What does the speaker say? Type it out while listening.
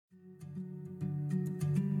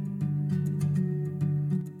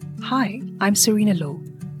Hi, I'm Serena Lowe.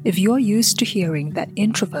 If you're used to hearing that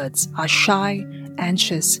introverts are shy,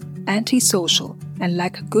 anxious, antisocial, and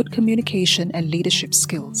lack good communication and leadership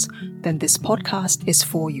skills, then this podcast is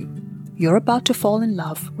for you. You're about to fall in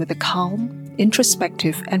love with the calm,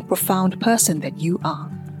 introspective, and profound person that you are.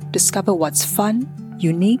 Discover what's fun,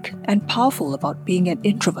 unique, and powerful about being an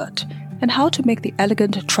introvert, and how to make the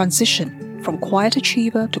elegant transition from quiet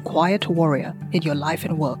achiever to quiet warrior in your life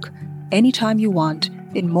and work, anytime you want,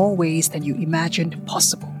 in more ways than you imagined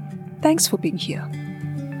possible. Thanks for being here.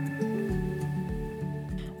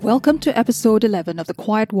 Welcome to episode 11 of the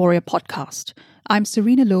Quiet Warrior podcast. I'm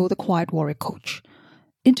Serena Lowe, the Quiet Warrior coach.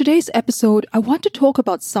 In today's episode, I want to talk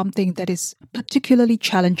about something that is particularly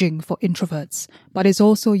challenging for introverts, but is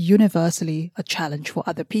also universally a challenge for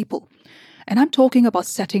other people. And I'm talking about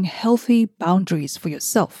setting healthy boundaries for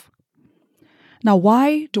yourself. Now,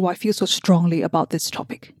 why do I feel so strongly about this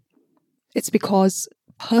topic? It's because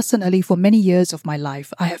personally, for many years of my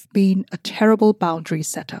life, I have been a terrible boundary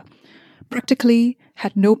setter. Practically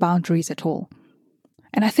had no boundaries at all.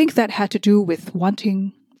 And I think that had to do with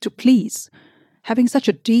wanting to please, having such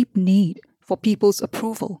a deep need for people's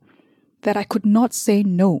approval that I could not say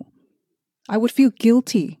no. I would feel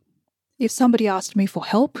guilty if somebody asked me for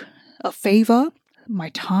help, a favor, my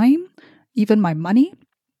time, even my money.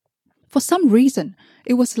 For some reason,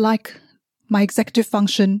 it was like my executive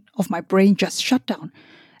function of my brain just shut down,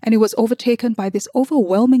 and it was overtaken by this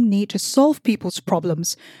overwhelming need to solve people's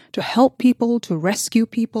problems, to help people, to rescue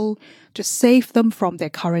people, to save them from their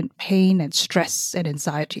current pain and stress and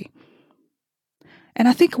anxiety. And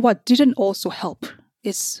I think what didn't also help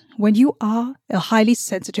is when you are a highly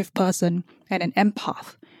sensitive person and an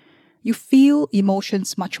empath, you feel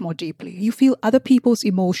emotions much more deeply. You feel other people's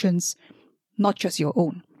emotions, not just your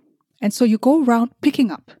own. And so you go around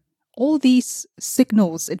picking up all these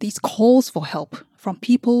signals and these calls for help from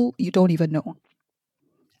people you don't even know.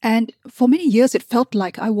 And for many years, it felt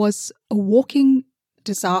like I was a walking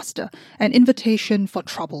disaster, an invitation for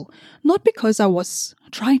trouble, not because I was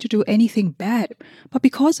trying to do anything bad, but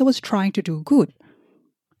because I was trying to do good.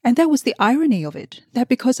 And that was the irony of it, that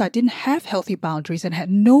because I didn't have healthy boundaries and had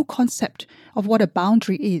no concept of what a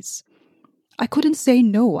boundary is, I couldn't say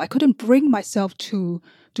no. I couldn't bring myself to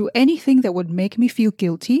do anything that would make me feel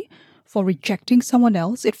guilty for rejecting someone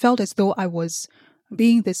else. It felt as though I was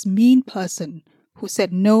being this mean person who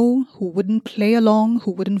said no, who wouldn't play along,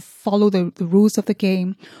 who wouldn't follow the rules of the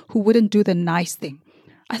game, who wouldn't do the nice thing.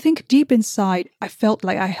 I think deep inside, I felt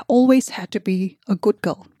like I always had to be a good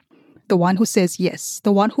girl. The one who says yes,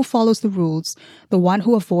 the one who follows the rules, the one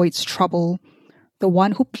who avoids trouble, the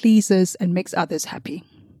one who pleases and makes others happy.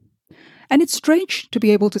 And it's strange to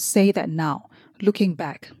be able to say that now, looking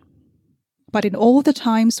back. But in all the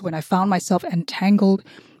times when I found myself entangled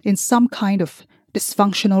in some kind of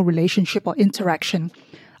dysfunctional relationship or interaction,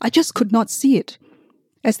 I just could not see it.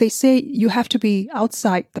 As they say, you have to be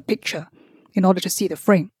outside the picture in order to see the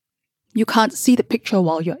frame. You can't see the picture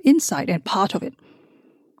while you're inside and part of it.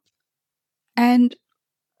 And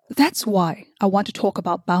that's why I want to talk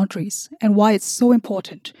about boundaries and why it's so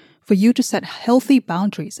important for you to set healthy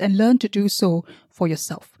boundaries and learn to do so for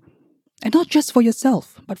yourself. And not just for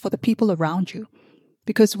yourself, but for the people around you.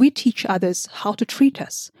 Because we teach others how to treat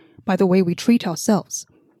us by the way we treat ourselves.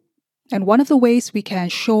 And one of the ways we can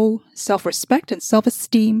show self-respect and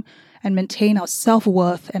self-esteem and maintain our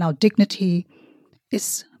self-worth and our dignity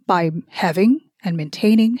is by having and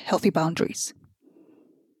maintaining healthy boundaries.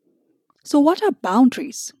 So what are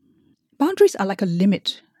boundaries? Boundaries are like a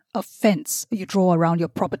limit, a fence you draw around your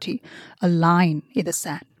property, a line in the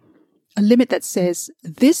sand. A limit that says,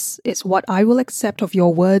 this is what I will accept of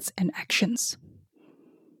your words and actions.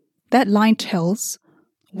 That line tells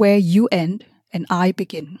where you end and I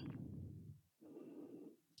begin.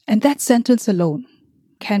 And that sentence alone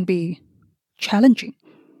can be challenging.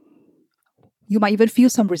 You might even feel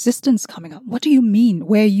some resistance coming up. What do you mean,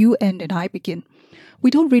 where you end and I begin?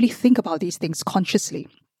 We don't really think about these things consciously.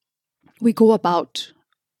 We go about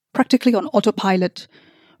practically on autopilot,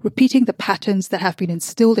 repeating the patterns that have been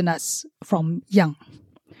instilled in us from young.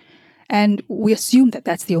 And we assume that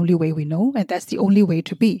that's the only way we know and that's the only way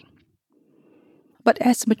to be. But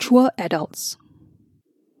as mature adults,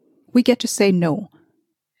 we get to say no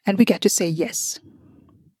and we get to say yes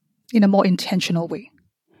in a more intentional way.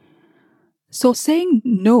 So saying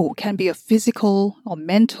no can be a physical or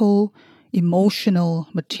mental, emotional,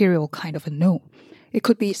 material kind of a no. It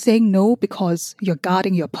could be saying no because you're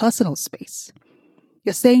guarding your personal space.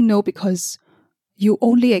 You're saying no because you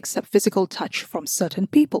only accept physical touch from certain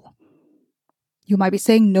people. You might be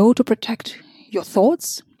saying no to protect your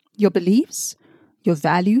thoughts, your beliefs, your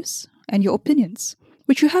values, and your opinions.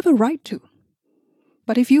 which you have a right to.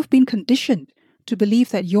 But if you've been conditioned to believe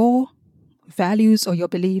that your values or your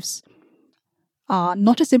beliefs are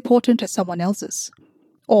not as important as someone else's,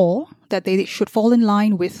 or that they should fall in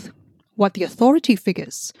line with what the authority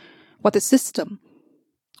figures, what the system,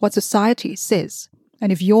 what society says,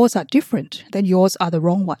 and if yours are different, then yours are the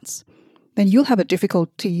wrong ones, then you'll have a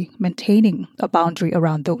difficulty maintaining a boundary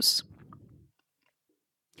around those.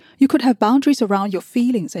 You could have boundaries around your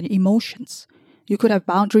feelings and emotions. You could have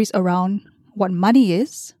boundaries around what money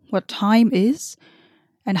is, what time is,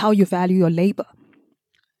 and how you value your labor.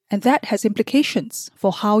 And that has implications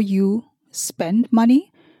for how you spend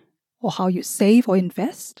money, or how you save or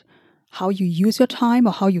invest, how you use your time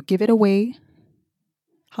or how you give it away,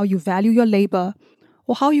 how you value your labor,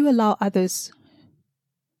 or how you allow others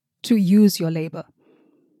to use your labor.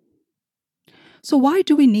 So why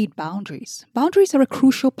do we need boundaries? Boundaries are a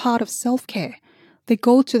crucial part of self-care. They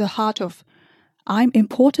go to the heart of, I'm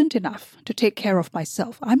important enough to take care of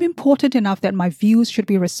myself. I'm important enough that my views should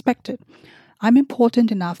be respected. I'm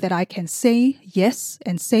important enough that I can say yes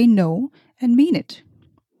and say no and mean it.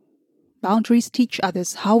 Boundaries teach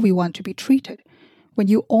others how we want to be treated. When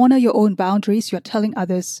you honor your own boundaries, you're telling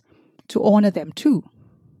others to honor them too.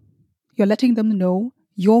 You're letting them know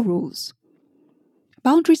your rules.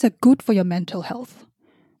 Boundaries are good for your mental health.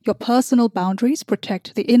 Your personal boundaries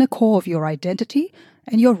protect the inner core of your identity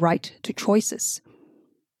and your right to choices.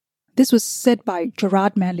 This was said by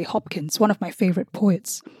Gerard Manley Hopkins, one of my favorite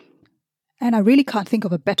poets. And I really can't think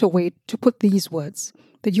of a better way to put these words,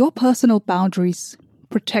 that your personal boundaries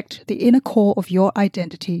protect the inner core of your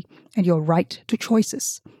identity and your right to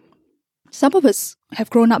choices. Some of us have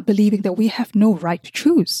grown up believing that we have no right to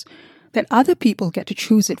choose, that other people get to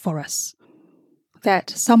choose it for us, that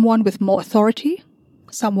someone with more authority,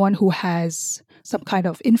 someone who has some kind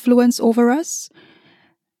of influence over us,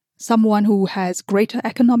 someone who has greater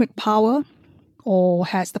economic power or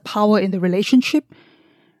has the power in the relationship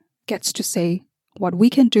gets to say what we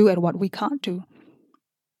can do and what we can't do.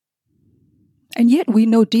 And yet we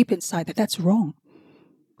know deep inside that that's wrong.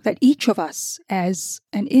 That each of us as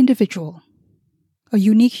an individual, a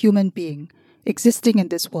unique human being existing in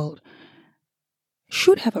this world,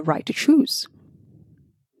 should have a right to choose.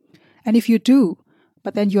 And if you do,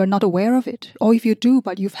 but then you're not aware of it, or if you do,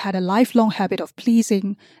 but you've had a lifelong habit of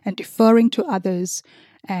pleasing and deferring to others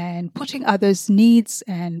and putting others' needs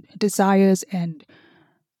and desires and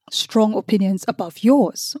strong opinions above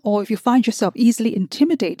yours, or if you find yourself easily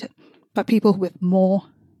intimidated by people with more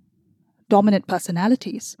dominant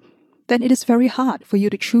personalities, then it is very hard for you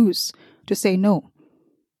to choose to say no.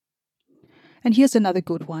 And here's another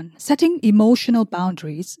good one. Setting emotional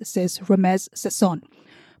boundaries, says Ramez Sesson,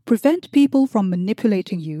 prevent people from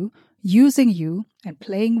manipulating you, using you, and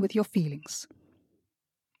playing with your feelings.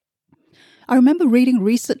 I remember reading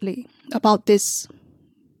recently about this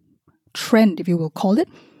trend, if you will call it.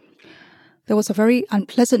 There was a very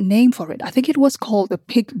unpleasant name for it. I think it was called the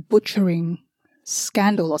pig butchering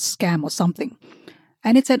scandal or scam or something.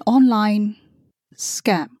 And it's an online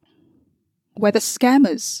scam where the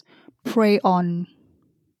scammers prey on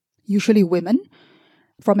usually women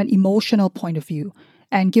from an emotional point of view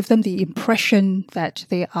and give them the impression that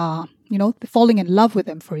they are, falling in love with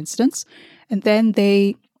them, for instance. And then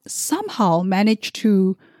they somehow manage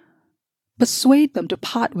to persuade them to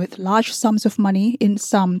part with large sums of money in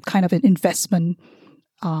some kind of an investment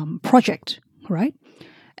project, right?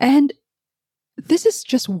 And this is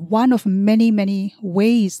just one of many, many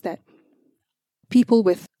ways that people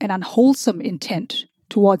with an unwholesome intent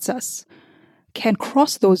towards us can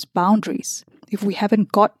cross those boundaries. If we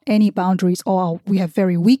haven't got any boundaries or we have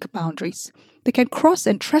very weak boundaries, they can cross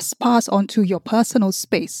and trespass onto your personal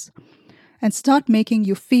space and start making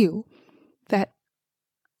you feel that,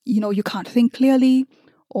 you can't think clearly,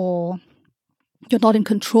 or you're not in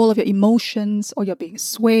control of your emotions, or you're being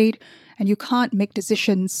swayed and you can't make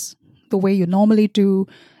decisions the way you normally do.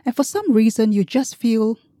 And for some reason, you just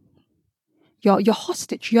feel you're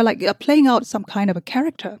hostage. You're playing out some kind of a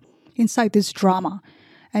character inside this drama.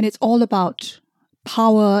 And it's all about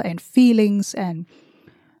power and feelings and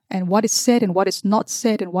what is said and what is not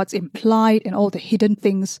said and what's implied and all the hidden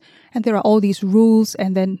things. And there are all these rules.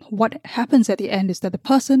 And then what happens at the end is that the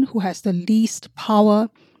person who has the least power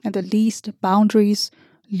and the least boundaries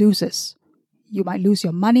loses. You might lose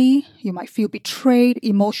your money. You might feel betrayed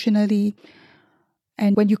emotionally.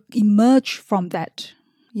 And when you emerge from that,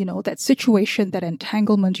 that situation, that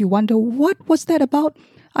entanglement, you wonder, what was that about?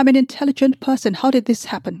 I'm an intelligent person. How did this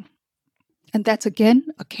happen? And that's again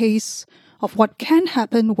a case of what can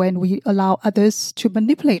happen when we allow others to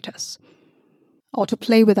manipulate us or to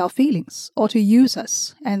play with our feelings or to use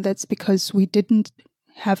us. And that's because we didn't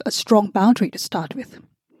have a strong boundary to start with.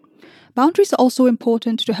 Boundaries are also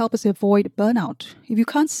important to help us avoid burnout. If you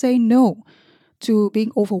can't say no to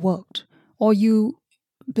being overworked, or you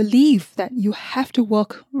believe that you have to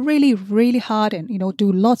work really, really hard and,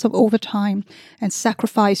 do lots of overtime and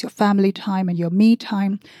sacrifice your family time and your me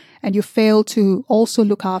time, and you fail to also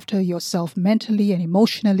look after yourself mentally and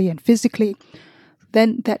emotionally and physically,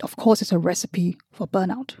 then that, of course, is a recipe for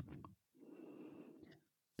burnout.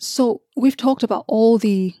 So we've talked about all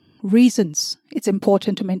the reasons it's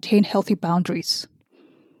important to maintain healthy boundaries.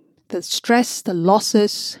 The stress, the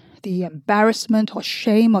losses, the embarrassment or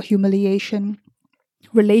shame or humiliation,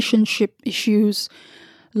 relationship issues,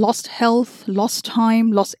 lost health, lost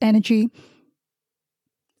time, lost energy.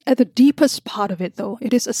 At the deepest part of it, though,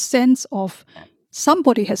 it is a sense of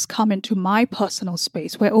somebody has come into my personal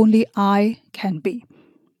space where only I can be.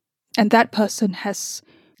 And that person has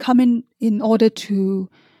come in order to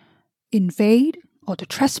invade or to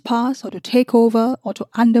trespass or to take over or to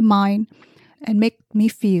undermine and make me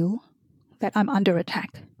feel that I'm under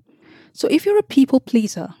attack. So if you're a people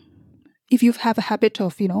pleaser, if you have a habit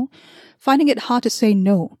of, finding it hard to say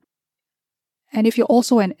no, and if you're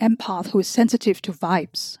also an empath who is sensitive to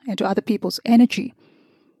vibes and to other people's energy,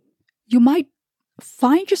 you might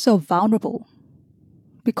find yourself vulnerable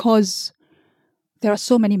because there are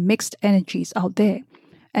so many mixed energies out there.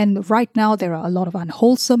 And right now, there are a lot of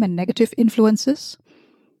unwholesome and negative influences,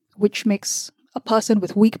 which makes a person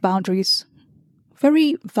with weak boundaries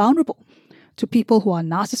very vulnerable to people who are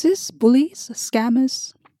narcissists, bullies,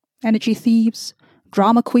 scammers, energy thieves,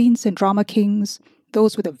 drama queens and drama kings,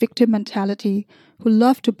 those with a victim mentality who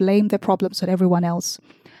love to blame their problems on everyone else,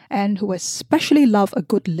 and who especially love a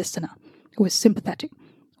good listener who is sympathetic,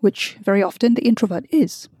 which very often the introvert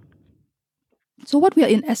is. So what we are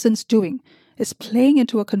in essence doing is playing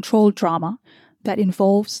into a controlled drama that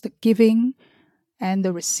involves the giving and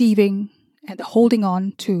the receiving and the holding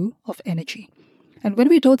on to of energy. And when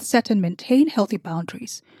we don't set and maintain healthy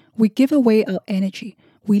boundaries, we give away our energy.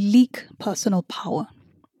 We leak personal power.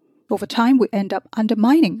 Over time, we end up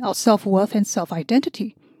undermining our self-worth and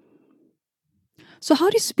self-identity. So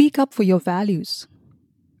how do you speak up for your values?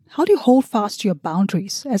 How do you hold fast to your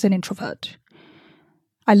boundaries as an introvert?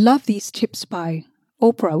 I love these tips by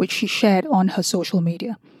Oprah, which she shared on her social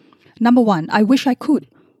media. Number 1, I wish I could,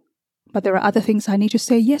 but there are other things I need to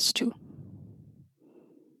say yes to.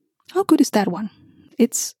 How good is that one?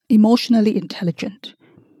 It's emotionally intelligent.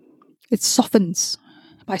 It softens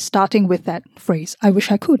by starting with that phrase, I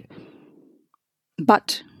wish I could.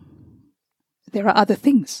 But there are other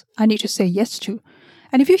things I need to say yes to.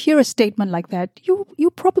 And if you hear a statement like that,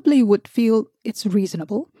 you probably would feel it's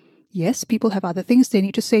reasonable. Yes, people have other things they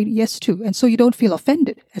need to say yes to, and so you don't feel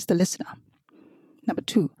offended as the listener. Number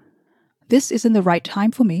 2, this isn't the right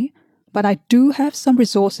time for me, but I do have some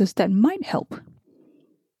resources that might help.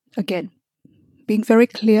 Again, being very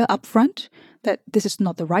clear upfront that this is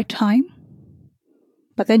not the right time,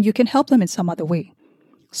 but then you can help them in some other way.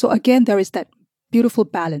 So again, there is that beautiful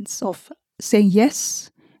balance of saying yes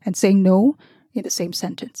and saying no in the same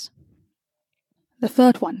sentence. The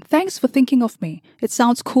third one, thanks for thinking of me. It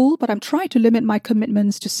sounds cool, but I'm trying to limit my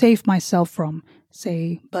commitments to save myself from,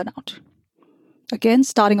 say, burnout. Again,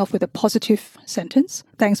 starting off with a positive sentence,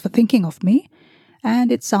 thanks for thinking of me,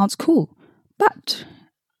 and it sounds cool, but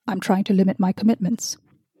I'm trying to limit my commitments.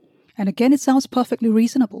 And again, it sounds perfectly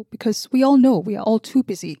reasonable because we all know we are all too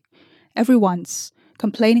busy. Everyone's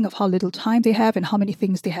complaining of how little time they have and how many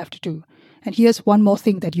things they have to do. And here's one more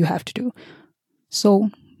thing that you have to do.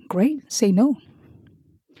 So, great, say no.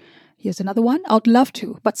 Here's another one. I'd love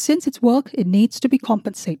to, but since it's work, it needs to be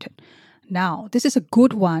compensated. Now, this is a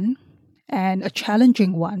good one and a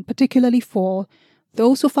challenging one, particularly for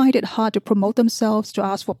those who find it hard to promote themselves, to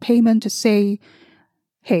ask for payment, to say,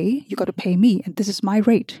 hey, you got to pay me, and this is my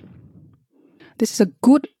rate. This is a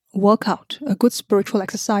good workout, a good spiritual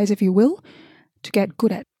exercise, if you will, to get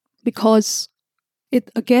good at, because it,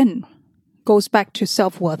 again, goes back to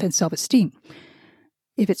self-worth and self-esteem.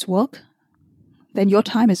 If it's work, then your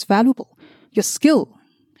time is valuable. Your skill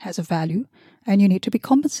has a value, and you need to be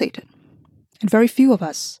compensated. And very few of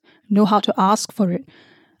us know how to ask for it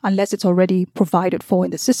unless it's already provided for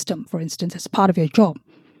in the system, for instance, as part of your job.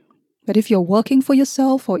 But if you're working for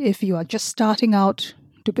yourself, or if you are just starting out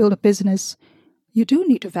to build a business, you do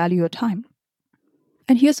need to value your time.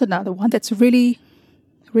 And here's another one that's really,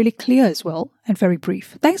 really clear as well, and very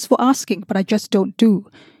brief. Thanks for asking, but I just don't do.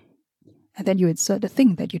 And then you insert the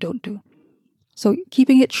thing that you don't do. So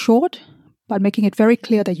keeping it short, but making it very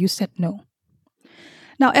clear that you said no.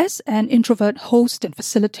 Now, as an introvert host and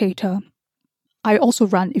facilitator, I also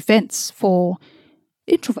run events for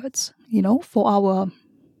introverts, for our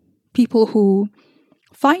people who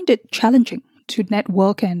find it challenging to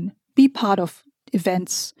network and be part of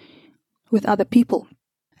events with other people.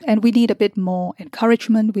 And we need a bit more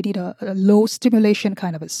encouragement. We need a low stimulation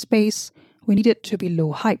kind of a space. We need it to be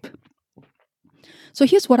low hype. So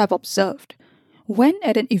here's what I've observed. When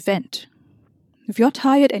at an event, if you're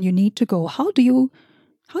tired and you need to go, how do you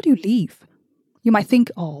leave? You might think,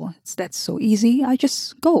 oh, that's so easy, I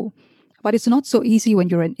just go. But it's not so easy when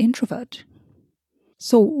you're an introvert.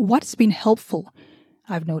 So what's been helpful,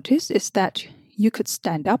 I've noticed, is that you could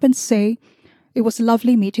stand up and say, it was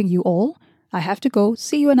lovely meeting you all. I have to go.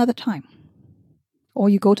 See you another time. Or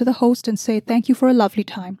you go to the host and say, thank you for a lovely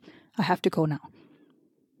time. I have to go now.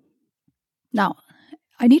 Now,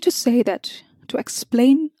 I need to say that to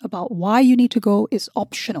explain about why you need to go is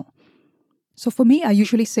optional. So for me, I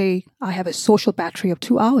usually say I have a social battery of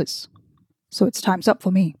 2 hours. So it's time's up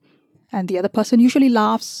for me. And the other person usually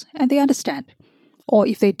laughs and they understand. Or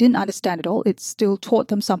if they didn't understand at all, it still taught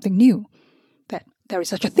them something new. That there is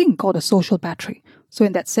such a thing called a social battery. So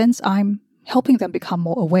in that sense, I'm helping them become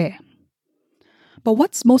more aware. But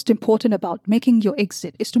what's most important about making your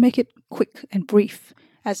exit is to make it quick and brief.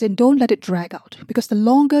 As in, don't let it drag out. Because the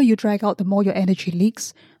longer you drag out, the more your energy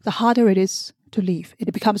leaks, the harder it is to leave.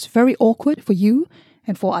 It becomes very awkward for you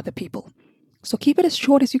and for other people. So keep it as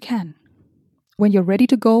short as you can. When you're ready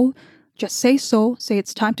to go, just say so, say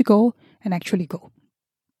it's time to go, and actually go.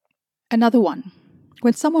 Another one.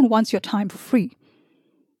 When someone wants your time for free,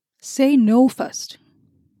 say no first.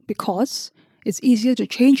 Because it's easier to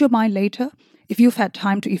change your mind later if you've had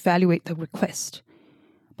time to evaluate the request.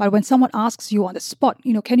 But when someone asks you on the spot,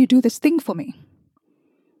 can you do this thing for me?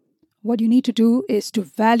 What you need to do is to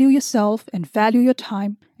value yourself and value your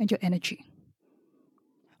time and your energy.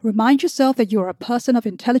 Remind yourself that you're a person of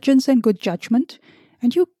intelligence and good judgment,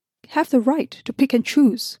 and you have the right to pick and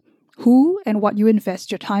choose who and what you invest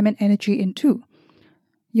your time and energy into.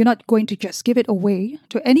 You're not going to just give it away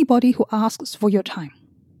to anybody who asks for your time.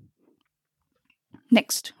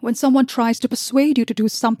 Next, when someone tries to persuade you to do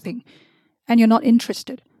something and you're not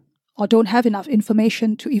interested or don't have enough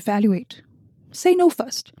information to evaluate, say no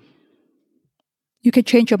first. You can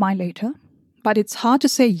change your mind later, but it's hard to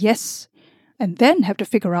say yes and then have to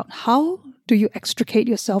figure out how do you extricate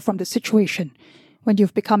yourself from the situation when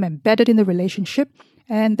you've become embedded in the relationship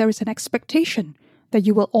and there is an expectation that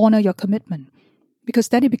you will honor your commitment, because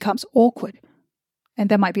then it becomes awkward and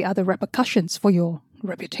there might be other repercussions for your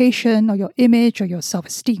reputation or your image or your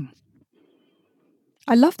self-esteem.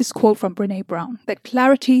 I love this quote from Brené Brown, that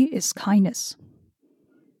clarity is kindness.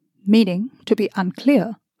 Meaning, to be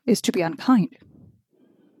unclear is to be unkind.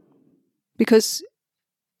 Because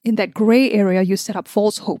in that gray area, you set up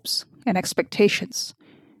false hopes and expectations.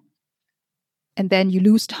 And then you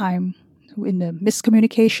lose time in the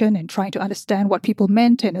miscommunication and trying to understand what people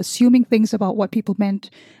meant and assuming things about what people meant,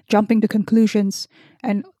 jumping to conclusions.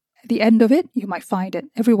 And at the end of it, you might find that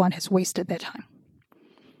everyone has wasted their time.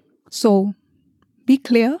 So be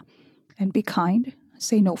clear and be kind.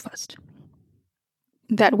 Say no first.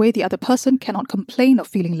 That way, the other person cannot complain of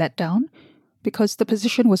feeling let down because the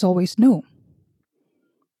position was always no.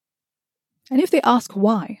 And if they ask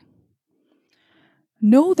why,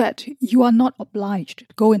 know that you are not obliged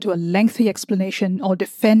to go into a lengthy explanation or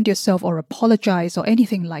defend yourself or apologize or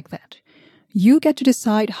anything like that. You get to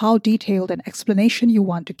decide how detailed an explanation you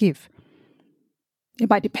want to give. It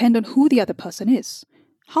might depend on who the other person is.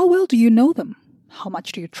 How well do you know them? How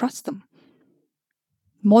much do you trust them?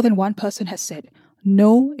 More than one person has said,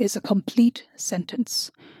 no is a complete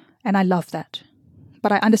sentence. And I love that.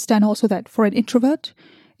 But I understand also that for an introvert,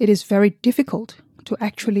 it is very difficult to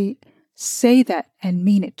actually say that and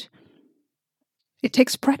mean it. It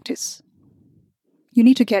takes practice. You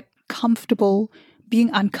need to get comfortable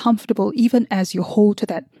being uncomfortable even as you hold to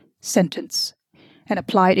that sentence and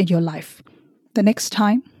apply it in your life. The next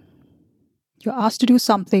time you're asked to do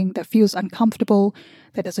something that feels uncomfortable,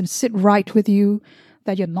 that doesn't sit right with you,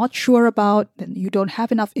 that you're not sure about, then you don't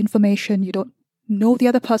have enough information, you don't know the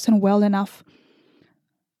other person well enough,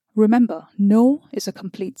 remember, no is a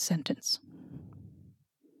complete sentence.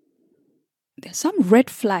 There's some red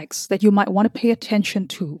flags that you might want to pay attention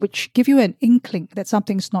to, which give you an inkling that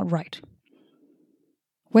something's not right.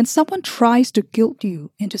 When someone tries to guilt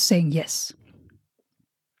you into saying yes,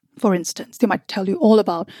 for instance, they might tell you all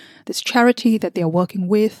about this charity that they are working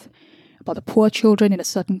with, about the poor children in a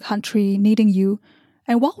certain country needing you.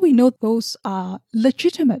 And while we know those are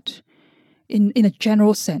legitimate in a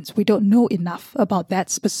general sense, we don't know enough about that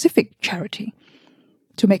specific charity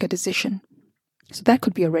to make a decision. So that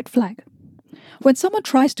could be a red flag. When someone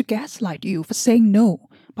tries to gaslight you for saying no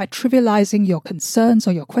by trivializing your concerns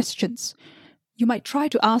or your questions, You might try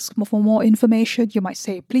to ask for more information. You might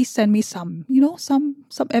say, please send me some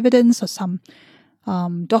evidence or some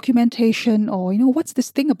documentation, or, what's this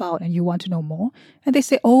thing about? And you want to know more. And they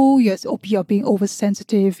say, oh, yes, you're being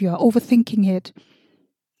oversensitive. You're overthinking it.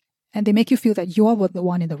 And they make you feel that you're the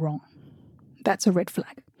one in the wrong. That's a red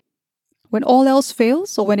flag. When all else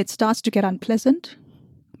fails, or when it starts to get unpleasant,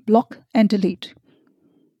 block and delete.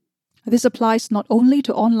 This applies not only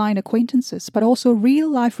to online acquaintances, but also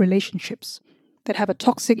real-life relationships that have a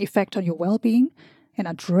toxic effect on your well-being and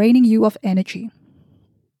are draining you of energy.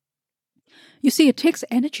 You see, it takes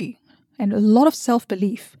energy and a lot of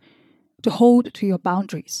self-belief to hold to your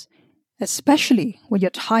boundaries, especially when you're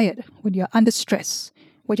tired, when you're under stress,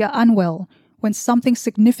 when you're unwell, when something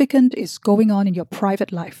significant is going on in your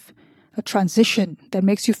private life, a transition that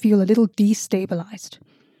makes you feel a little destabilized.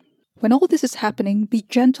 When all this is happening, be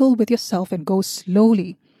gentle with yourself and go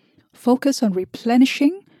slowly. Focus on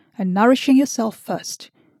replenishing and nourishing yourself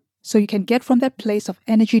first, so you can get from that place of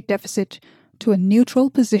energy deficit to a neutral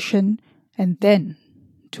position and then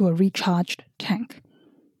to a recharged tank.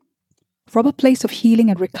 From a place of healing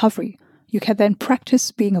and recovery, you can then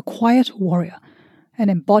practice being a quiet warrior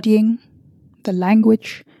and embodying the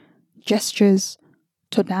language, gestures,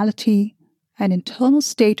 tonality, and internal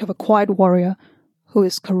state of a quiet warrior who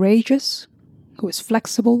is courageous, who is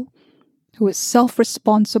flexible, who is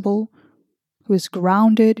self-responsible, who is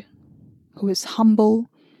grounded, who is humble,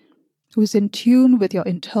 who is in tune with your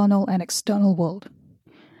internal and external world,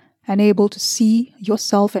 and able to see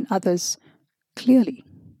yourself and others clearly,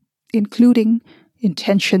 including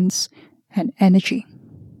intentions and energy.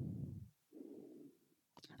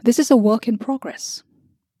 This is a work in progress.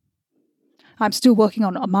 I'm still working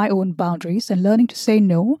on my own boundaries and learning to say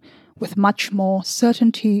no with much more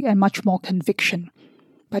certainty and much more conviction.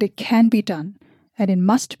 But it can be done, and it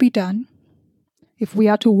must be done if we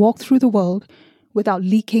are to walk through the world without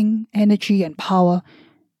leaking energy and power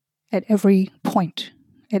at every point,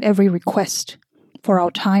 at every request for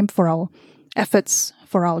our time, for our efforts,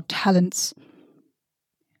 for our talents.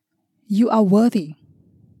 You are worthy,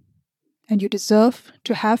 and you deserve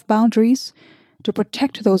to have boundaries, to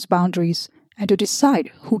protect those boundaries, and to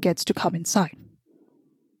decide who gets to come inside.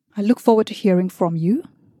 I look forward to hearing from you.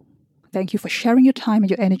 Thank you for sharing your time and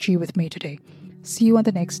your energy with me today. See you on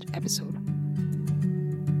the next episode.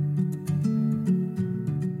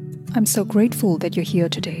 I'm so grateful that you're here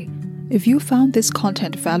today. If you found this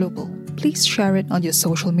content valuable, please share it on your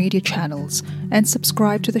social media channels and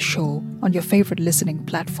subscribe to the show on your favorite listening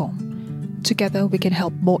platform. Together, we can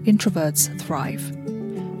help more introverts thrive.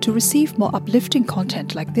 To receive more uplifting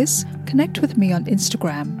content like this, connect with me on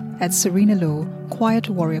Instagram at Serena Low, Quiet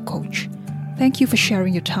Warrior Coach. Thank you for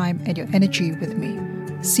sharing your time and your energy with me.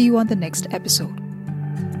 See you on the next episode.